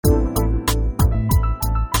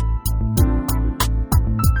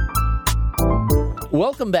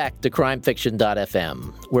Welcome back to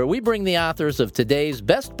CrimeFiction.fm, where we bring the authors of today's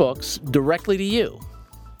best books directly to you.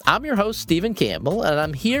 I'm your host, Stephen Campbell, and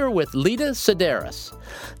I'm here with Lida Sideris,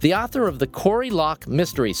 the author of the Corey Locke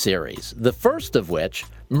Mystery Series, the first of which,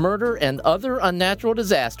 Murder and Other Unnatural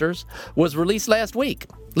Disasters, was released last week.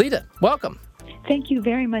 Lida, welcome. Thank you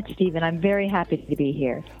very much, Stephen. I'm very happy to be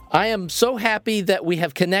here. I am so happy that we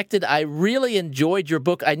have connected. I really enjoyed your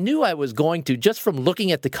book. I knew I was going to just from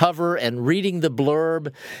looking at the cover and reading the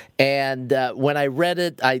blurb. And when I read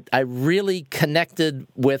it, I really connected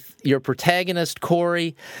with your protagonist,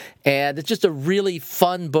 Corey. And it's just a really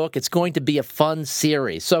fun book. It's going to be a fun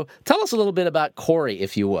series. So tell us a little bit about Corey,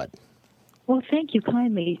 if you would. Well, thank you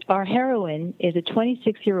kindly. Our heroine is a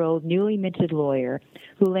 26-year-old newly minted lawyer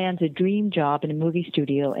who lands a dream job in a movie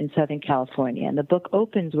studio in Southern California. And the book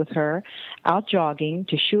opens with her out jogging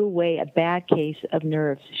to shoo away a bad case of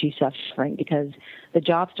nerves she's suffering because the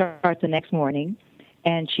job starts the next morning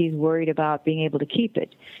and she's worried about being able to keep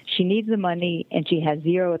it. She needs the money and she has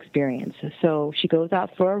zero experience. So she goes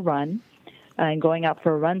out for a run. And going out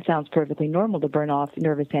for a run sounds perfectly normal to burn off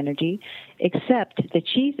nervous energy, except that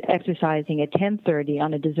she's exercising at 10:30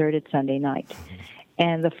 on a deserted Sunday night.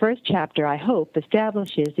 And the first chapter, I hope,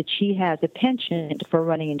 establishes that she has a penchant for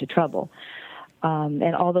running into trouble.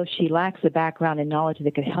 And although she lacks the background and knowledge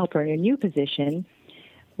that could help her in her new position,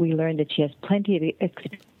 we learn that she has plenty of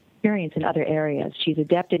experience in other areas. She's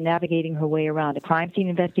adept at navigating her way around a crime scene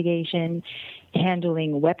investigation,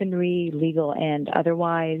 handling weaponry, legal and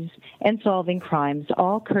otherwise, and solving crimes,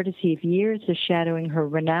 all courtesy of years of shadowing her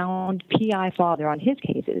renowned PI father on his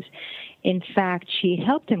cases. In fact, she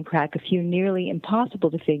helped him crack a few nearly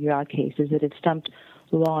impossible-to-figure-out cases that had stumped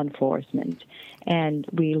law enforcement. And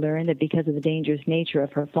we learned that because of the dangerous nature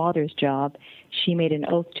of her father's job, she made an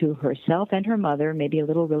oath to herself and her mother, maybe a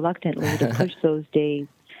little reluctantly, to push those days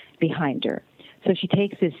behind her. So she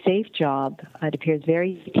takes this safe job. It appears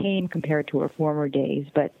very tame compared to her former days.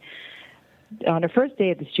 But on her first day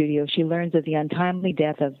at the studio, she learns of the untimely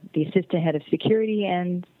death of the assistant head of security,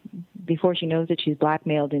 and before she knows it, she's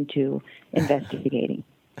blackmailed into investigating.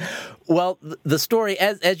 Well, the story,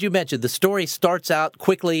 as you mentioned, the story starts out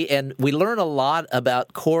quickly, and we learn a lot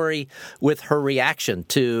about Corey with her reaction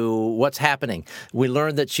to what's happening. We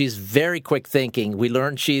learn that she's very quick thinking. We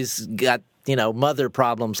learn she's got mother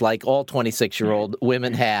problems like all 26-year-old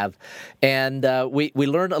women have. And we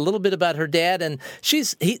learned a little bit about her dad, and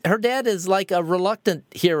her dad is like a reluctant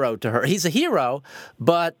hero to her. He's a hero,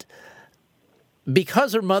 but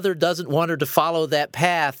because her mother doesn't want her to follow that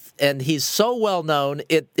path, and he's so well known,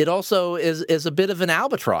 it also is a bit of an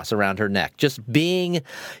albatross around her neck, just being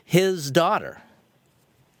his daughter.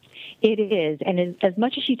 It is, and as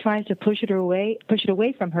much as she tries to push it away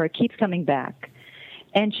from her, it keeps coming back.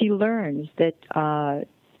 And she learns that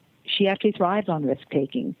she actually thrives on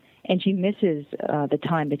risk-taking, and she misses the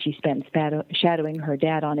time that she spent shadowing her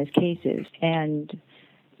dad on his cases. And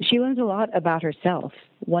she learns a lot about herself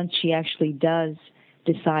once she actually does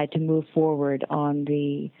decide to move forward on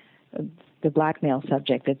the blackmail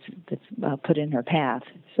subject that's put in her path.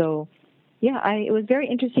 So, it was very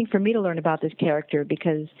interesting for me to learn about this character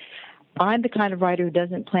because I'm the kind of writer who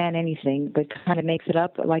doesn't plan anything, but kind of makes it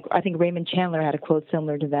up. Like, I think Raymond Chandler had a quote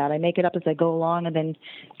similar to that. I make it up as I go along and then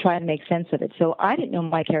try to make sense of it. So I didn't know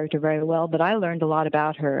my character very well, but I learned a lot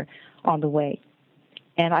about her on the way.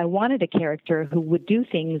 And I wanted a character who would do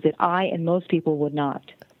things that I and most people would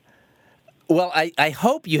not. Well, I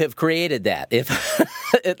hope you have created that. If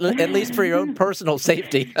at least for your own personal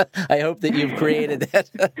safety, I hope that you've created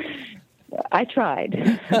that. I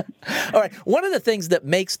tried. All right. One of the things that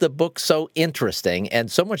makes the book so interesting and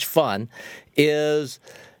so much fun is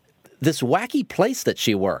this wacky place that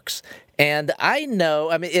she works. And I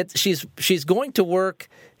know, she's going to work.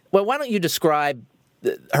 Well, why don't you describe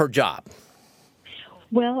her job?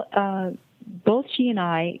 Well, both she and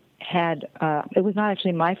I had, it was not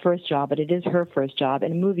actually my first job, but it is her first job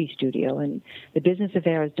in a movie studio in the business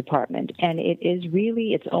affairs department. And it is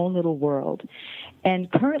really its own little world.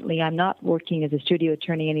 And currently, I'm not working as a studio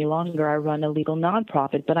attorney any longer. I run a legal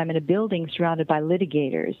nonprofit, but I'm in a building surrounded by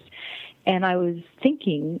litigators. And I was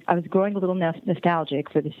growing a little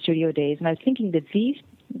nostalgic for the studio days, and I was thinking that these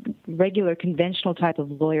regular, conventional type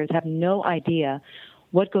of lawyers have no idea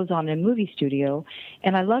what goes on in a movie studio.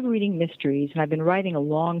 And I love reading mysteries, and I've been writing a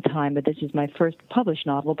long time, but this is my first published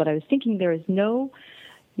novel. But I was thinking there is no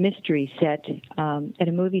mystery set at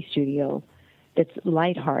a movie studio that's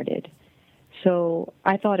lighthearted. So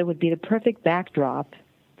I thought it would be the perfect backdrop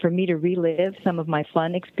for me to relive some of my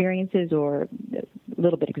fun experiences, or a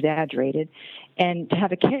little bit exaggerated, and to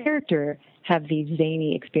have a character have these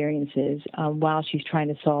zany experiences while she's trying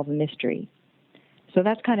to solve a mystery. So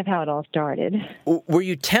that's kind of how it all started. Were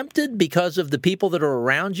you tempted because of the people that are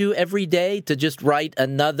around you every day to just write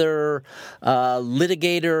another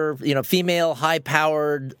litigator, female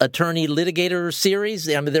high-powered attorney litigator series?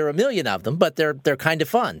 I mean, there are a million of them, but they're kind of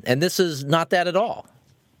fun. And this is not that at all.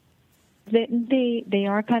 They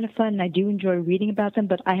are kind of fun, and I do enjoy reading about them,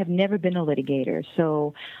 but I have never been a litigator,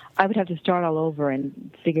 so I would have to start all over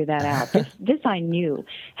and figure that out. This I knew.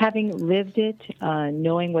 Having lived it,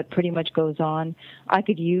 knowing what pretty much goes on, I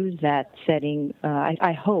could use that setting,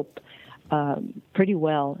 I hope, pretty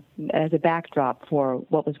well as a backdrop for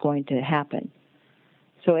what was going to happen.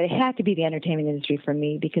 So it had to be the entertainment industry for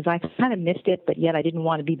me because I kind of missed it, but yet I didn't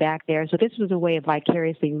want to be back there. So this was a way of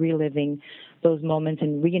vicariously reliving those moments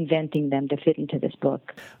and reinventing them to fit into this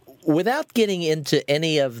book. Without getting into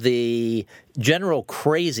any of the general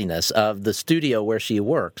craziness of the studio where she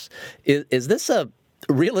works, is this a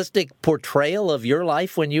realistic portrayal of your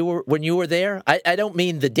life when you were there? I don't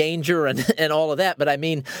mean the danger and all of that, but I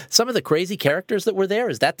mean some of the crazy characters that were there.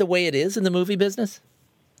 Is that the way it is in the movie business?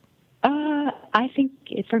 I think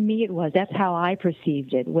for me it was. That's how I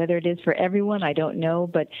perceived it. Whether it is for everyone, I don't know.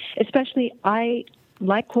 But especially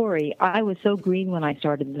like Corey, I was so green when I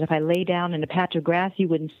started that if I lay down in a patch of grass, you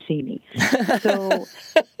wouldn't see me. So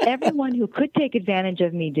everyone who could take advantage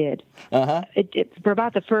of me did. Uh-huh. For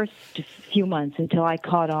about the first few months until I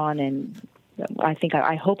caught on, and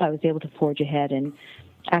I hope I was able to forge ahead and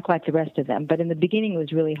act like the rest of them. But in the beginning, it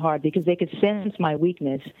was really hard because they could sense my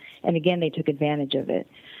weakness, and again, they took advantage of it.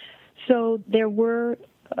 So there were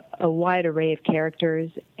a wide array of characters,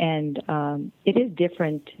 and it is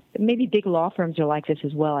different. Maybe big law firms are like this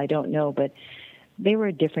as well, I don't know, but they were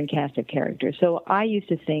a different cast of characters. So I used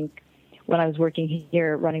to think when I was working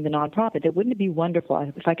here running the nonprofit that wouldn't it be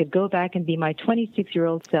wonderful if I could go back and be my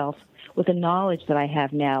 26-year-old self with the knowledge that I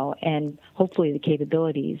have now and hopefully the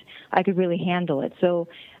capabilities, I could really handle it. So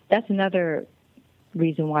that's another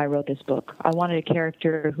reason why I wrote this book. I wanted a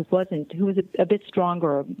character who was a bit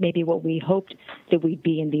stronger, or maybe what we hoped that we'd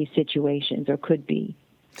be in these situations or could be.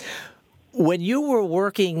 When you were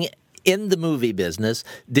working in the movie business,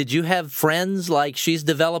 did you have friends like she's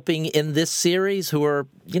developing in this series who are,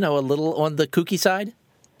 a little on the kooky side?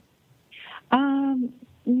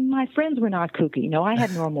 My friends were not kooky. No, I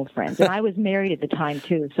had normal friends, and I was married at the time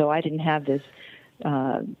too, so I didn't have this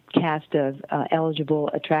cast of eligible,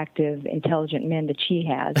 attractive, intelligent men that she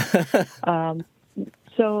has.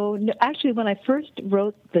 Actually, when I first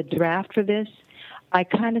wrote the draft for this, I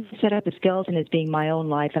kind of set up the skeleton as being my own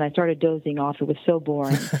life, and I started dozing off. It was so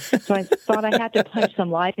boring. So I thought I had to punch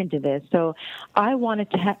some life into this. So I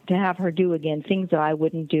wanted to have her do, again, things that I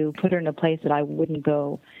wouldn't do, put her in a place that I wouldn't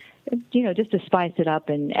go, just to spice it up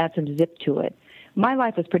and add some zip to it. My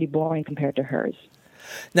life was pretty boring compared to hers.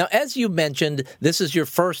 Now, as you mentioned, this is your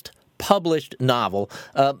first published novel.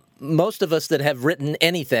 Most of us that have written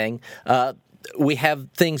anything, we have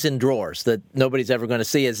things in drawers that nobody's ever going to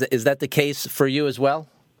see. Is that the case for you as well?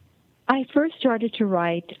 I first started to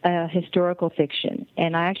write historical fiction,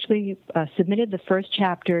 and I actually submitted the first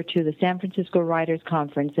chapter to the San Francisco Writers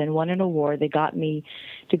Conference and won an award that got me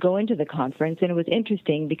to go into the conference. And it was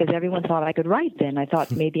interesting because everyone thought I could write then. I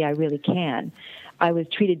thought maybe I really can. I was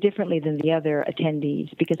treated differently than the other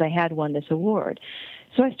attendees because I had won this award.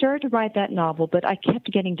 So I started to write that novel, but I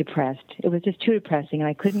kept getting depressed. It was just too depressing, and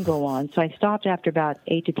I couldn't go on. So I stopped after about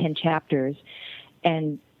 8 to 10 chapters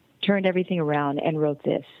and turned everything around and wrote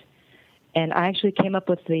this. And I actually came up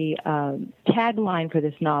with the tagline for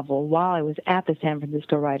this novel while I was at the San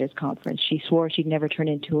Francisco Writers Conference. She swore she'd never turn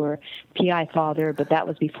into her PI father, but that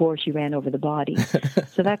was before she ran over the body.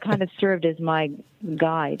 So that kind of served as my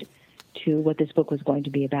guide to what this book was going to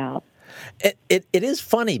be about. It is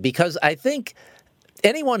funny because I think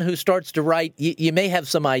anyone who starts to write, you may have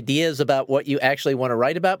some ideas about what you actually want to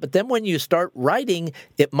write about, but then when you start writing,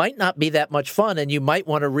 it might not be that much fun, and you might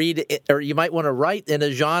want to read it, or you might want to write in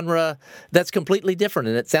a genre that's completely different.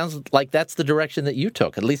 And it sounds like that's the direction that you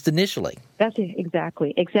took, at least initially. That's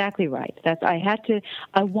exactly right.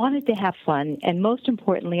 I wanted to have fun, and most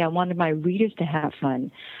importantly, I wanted my readers to have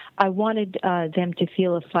fun. I wanted them to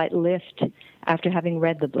feel a slight lift after having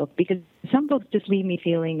read the book, because some books just leave me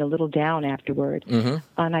feeling a little down afterward. Mm-hmm.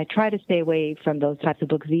 And I try to stay away from those types of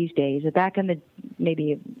books these days. Back in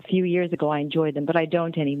maybe a few years ago, I enjoyed them, but I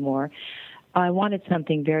don't anymore. I wanted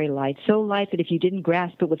something very light, so light that if you didn't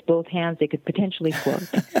grasp it with both hands, they could potentially float.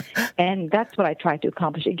 And that's what I tried to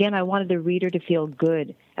accomplish. Again, I wanted the reader to feel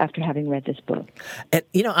good after having read this book. And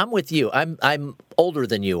I'm with you. I'm older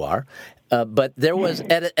than you are, but there was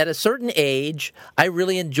at a certain age, I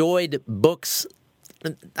really enjoyed books.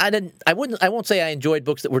 I won't say I enjoyed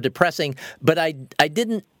books that were depressing, but I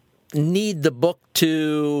didn't need the book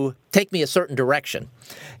to take me a certain direction.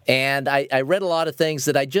 And I read a lot of things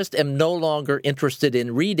that I just am no longer interested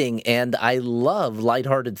in reading, and I love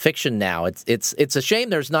lighthearted fiction now. It's a shame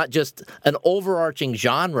there's not just an overarching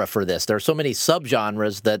genre for this. There are so many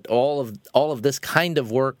subgenres that all of this kind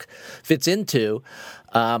of work fits into,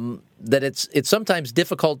 that it's sometimes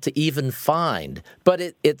difficult to even find. But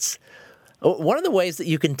it's one of the ways that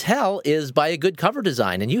you can tell is by a good cover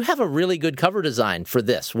design, and you have a really good cover design for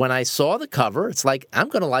this. When I saw the cover, it's like, I'm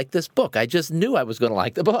going to like this book. I just knew I was going to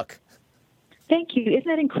like the book. Thank you. Isn't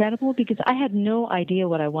that incredible? Because I had no idea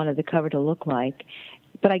what I wanted the cover to look like,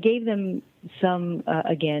 but I gave them some,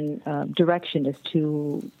 direction as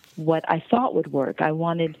to what I thought would work. I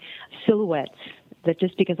wanted silhouettes, that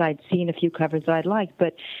just because I'd seen a few covers that I'd liked.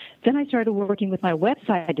 But then I started working with my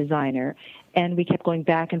website designer, and we kept going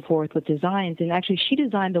back and forth with designs. And actually, she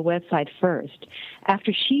designed the website first.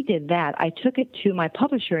 After she did that, I took it to my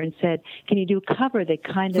publisher and said, can you do a cover that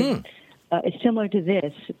kind of is similar to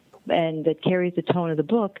this and that carries the tone of the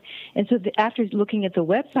book? And so after looking at the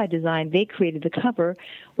website design, they created the cover,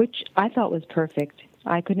 which I thought was perfect.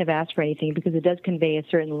 I couldn't have asked for anything because it does convey a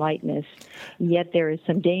certain lightness, yet there is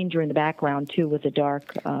some danger in the background, too, with the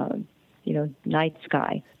dark, night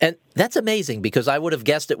sky. And that's amazing, because I would have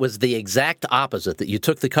guessed it was the exact opposite, that you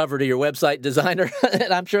took the cover to your website designer,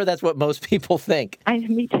 and I'm sure that's what most people think.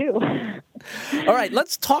 Me too. All right,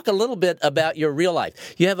 let's talk a little bit about your real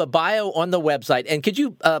life. You have a bio on the website, and could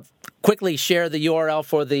you quickly share the URL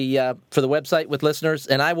for the website with listeners?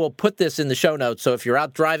 And I will put this in the show notes, so if you're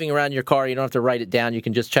out driving around your car, you don't have to write it down. You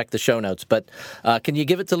can just check the show notes. But can you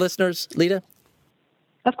give it to listeners, Lida?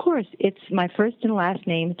 Of course. It's my first and last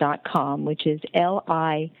name.com, which is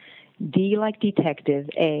LID like detective,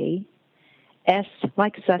 A, S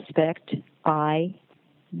like suspect, I,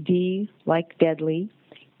 D like deadly,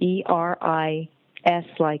 ERIS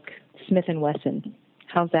like Smith & Wesson.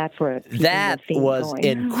 How's that for a That was going?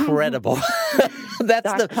 Incredible.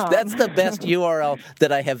 That's the best URL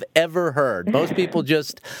that I have ever heard. Most people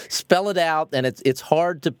just spell it out, and it's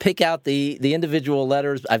hard to pick out the individual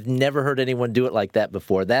letters. I've never heard anyone do it like that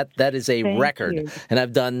before. That is a record. You. And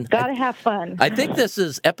I've done... Gotta have fun. I think this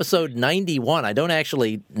is episode 91. I don't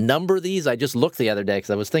actually number these. I just looked the other day because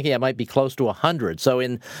I was thinking I might be close to 100. So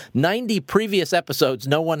in 90 previous episodes,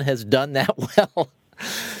 no one has done that well.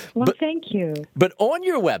 Well, thank you. But on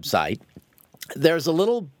your website, there's a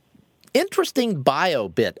little interesting bio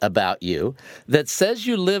bit about you that says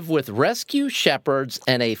you live with rescue shepherds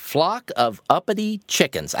and a flock of uppity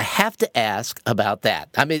chickens. I have to ask about that.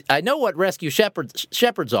 I mean, I know what rescue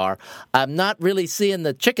shepherds are. I'm not really seeing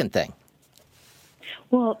the chicken thing.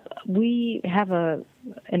 Well, we have an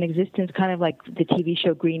existence kind of like the TV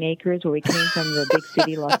show Green Acres, where we came from the big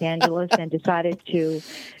city, Los Angeles, and decided to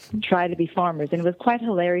try to be farmers. And it was quite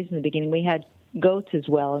hilarious in the beginning. We had goats as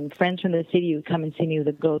well, and friends from the city who would come and see me with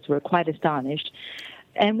the goats were quite astonished.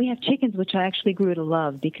 And we have chickens, which I actually grew to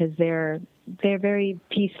love because they're very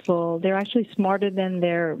peaceful. They're actually smarter than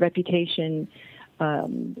their reputation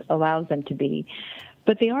allows them to be.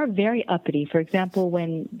 But they are very uppity. For example,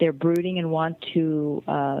 when they're brooding and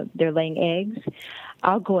they're laying eggs,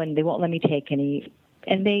 I'll go and they won't let me take any.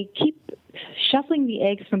 And they keep shuffling the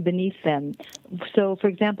eggs from beneath them. So, for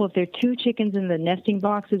example, if there are two chickens in the nesting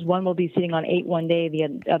boxes, one will be sitting on 8 one day,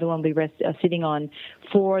 the other one will be sitting on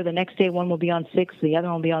 4. The next day, one will be on 6, the other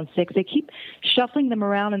one will be on 6. They keep shuffling them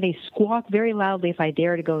around, and they squawk very loudly if I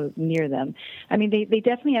dare to go near them. I mean, they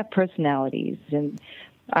definitely have personalities, and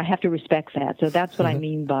I have to respect that. So that's what I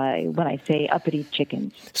mean by when I say uppity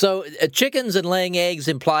chickens. So chickens and laying eggs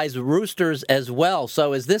implies roosters as well.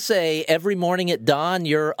 So is this a every morning at dawn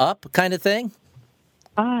you're up kind of thing?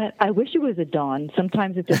 I wish it was at dawn.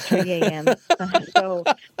 Sometimes it's at 3 a.m. So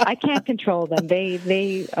I can't control them.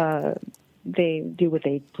 They do what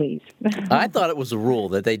they please. I thought it was a rule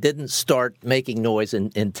that they didn't start making noise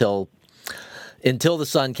until the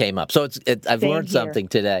sun came up. So I've learned something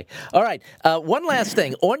today. All right. One last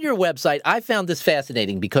thing. On your website, I found this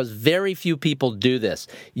fascinating because very few people do this.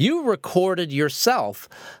 You recorded yourself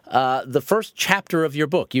the first chapter of your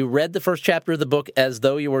book. You read the first chapter of the book as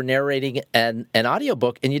though you were narrating an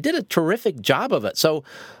audiobook, and you did a terrific job of it. So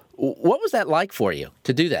what was that like for you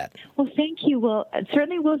to do that? Well, thank you. Well, it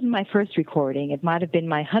certainly wasn't my first recording. It might have been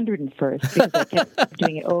my 101st because I kept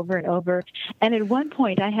doing it over and over. And at one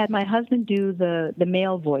point, I had my husband do the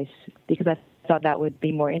male voice because I thought that would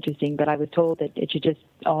be more interesting, but I was told that it should just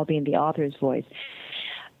all be in the author's voice.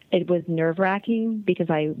 It was nerve-wracking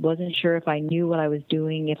because I wasn't sure if I knew what I was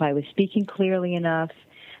doing, if I was speaking clearly enough.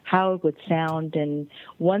 how it would sound. And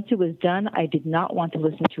once it was done, I did not want to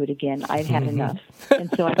listen to it again. I'd had enough. And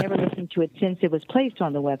so I never listened to it since it was placed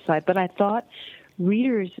on the website. But I thought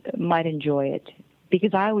readers might enjoy it,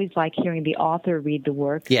 because I always like hearing the author read the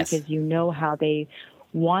work, because you know how they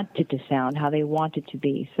want it to sound, how they want it to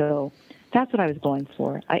be. So that's what I was going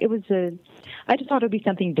for. I just thought it would be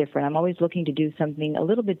something different. I'm always looking to do something a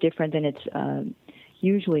little bit different than it's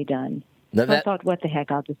usually done. So I thought, what the heck,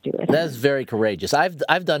 I'll just do it. That's very courageous.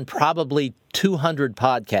 I've done probably 200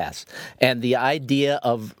 podcasts, and the idea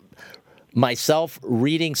of myself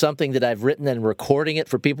reading something that I've written and recording it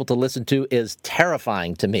for people to listen to is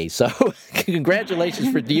terrifying to me. So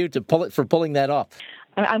congratulations for you for pulling that off.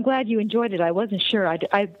 I'm glad you enjoyed it. I wasn't sure. I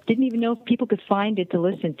didn't even know if people could find it to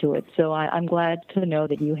listen to it. So I'm glad to know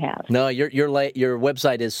that you have. No, your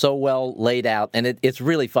website is so well laid out, and it's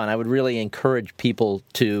really fun. I would really encourage people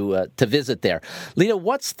to visit there. Lida,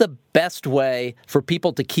 what's the best way for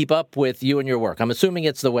people to keep up with you and your work? I'm assuming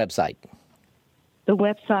it's the website. The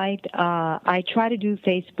website. I try to do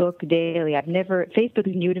Facebook daily. Facebook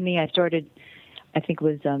is new to me. I started, I think it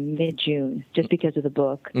was mid-June, just because of the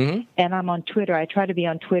book. Mm-hmm. And I'm on Twitter. I try to be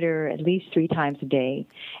on Twitter at least 3 times a day.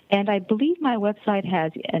 And I believe my website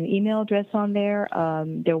has an email address on there.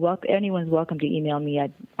 Anyone's welcome to email me.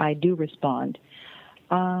 I do respond.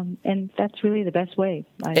 And that's really the best way,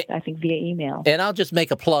 I think, via email. And I'll just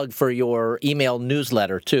make a plug for your email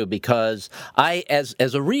newsletter, too, because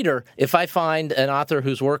as a reader, if I find an author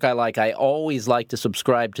whose work I like, I always like to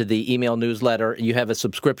subscribe to the email newsletter. You have a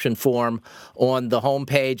subscription form on the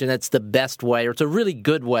homepage, and it's the best way, or it's a really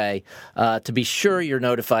good way, to be sure you're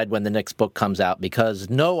notified when the next book comes out, because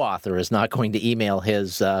no author is not going to email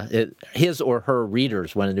his or her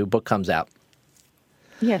readers when a new book comes out.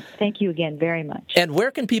 Yes, thank you again very much. And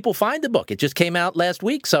where can people find the book? It just came out last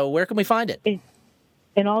week, so where can we find it?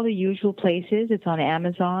 In all the usual places. It's on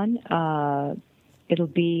Amazon. It'll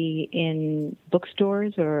be in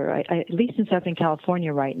bookstores, or at least in Southern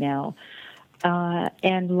California right now.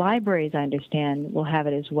 And libraries, I understand, will have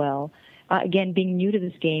it as well. Again, being new to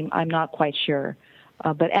this game, I'm not quite sure.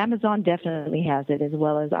 But Amazon definitely has it, as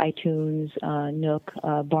well as iTunes, Nook,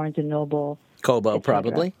 Barnes & Noble. Kobo,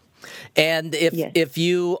 probably. And if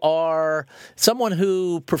you are someone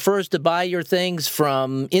who prefers to buy your things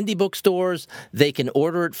from indie bookstores, they can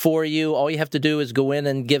order it for you. All you have to do is go in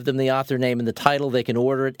and give them the author name and the title. They can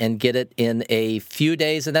order it and get it in a few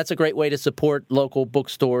days, and that's a great way to support local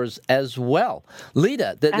bookstores as well.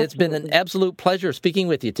 Lida, it's been an absolute pleasure speaking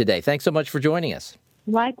with you today. Thanks so much for joining us.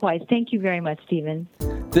 Likewise. Thank you very much, Stephen.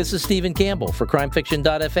 This is Stephen Campbell for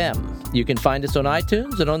crimefiction.fm. You can find us on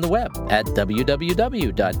iTunes and on the web at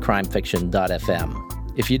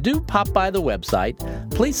www.crimefiction.fm. If you do pop by the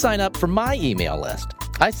website, please sign up for my email list.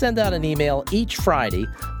 I send out an email each Friday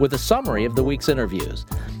with a summary of the week's interviews.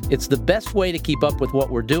 It's the best way to keep up with what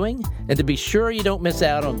we're doing and to be sure you don't miss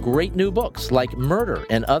out on great new books like Murder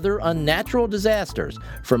and Other Unnatural Disasters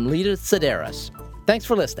from Lida Sideris. Thanks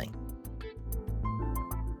for listening.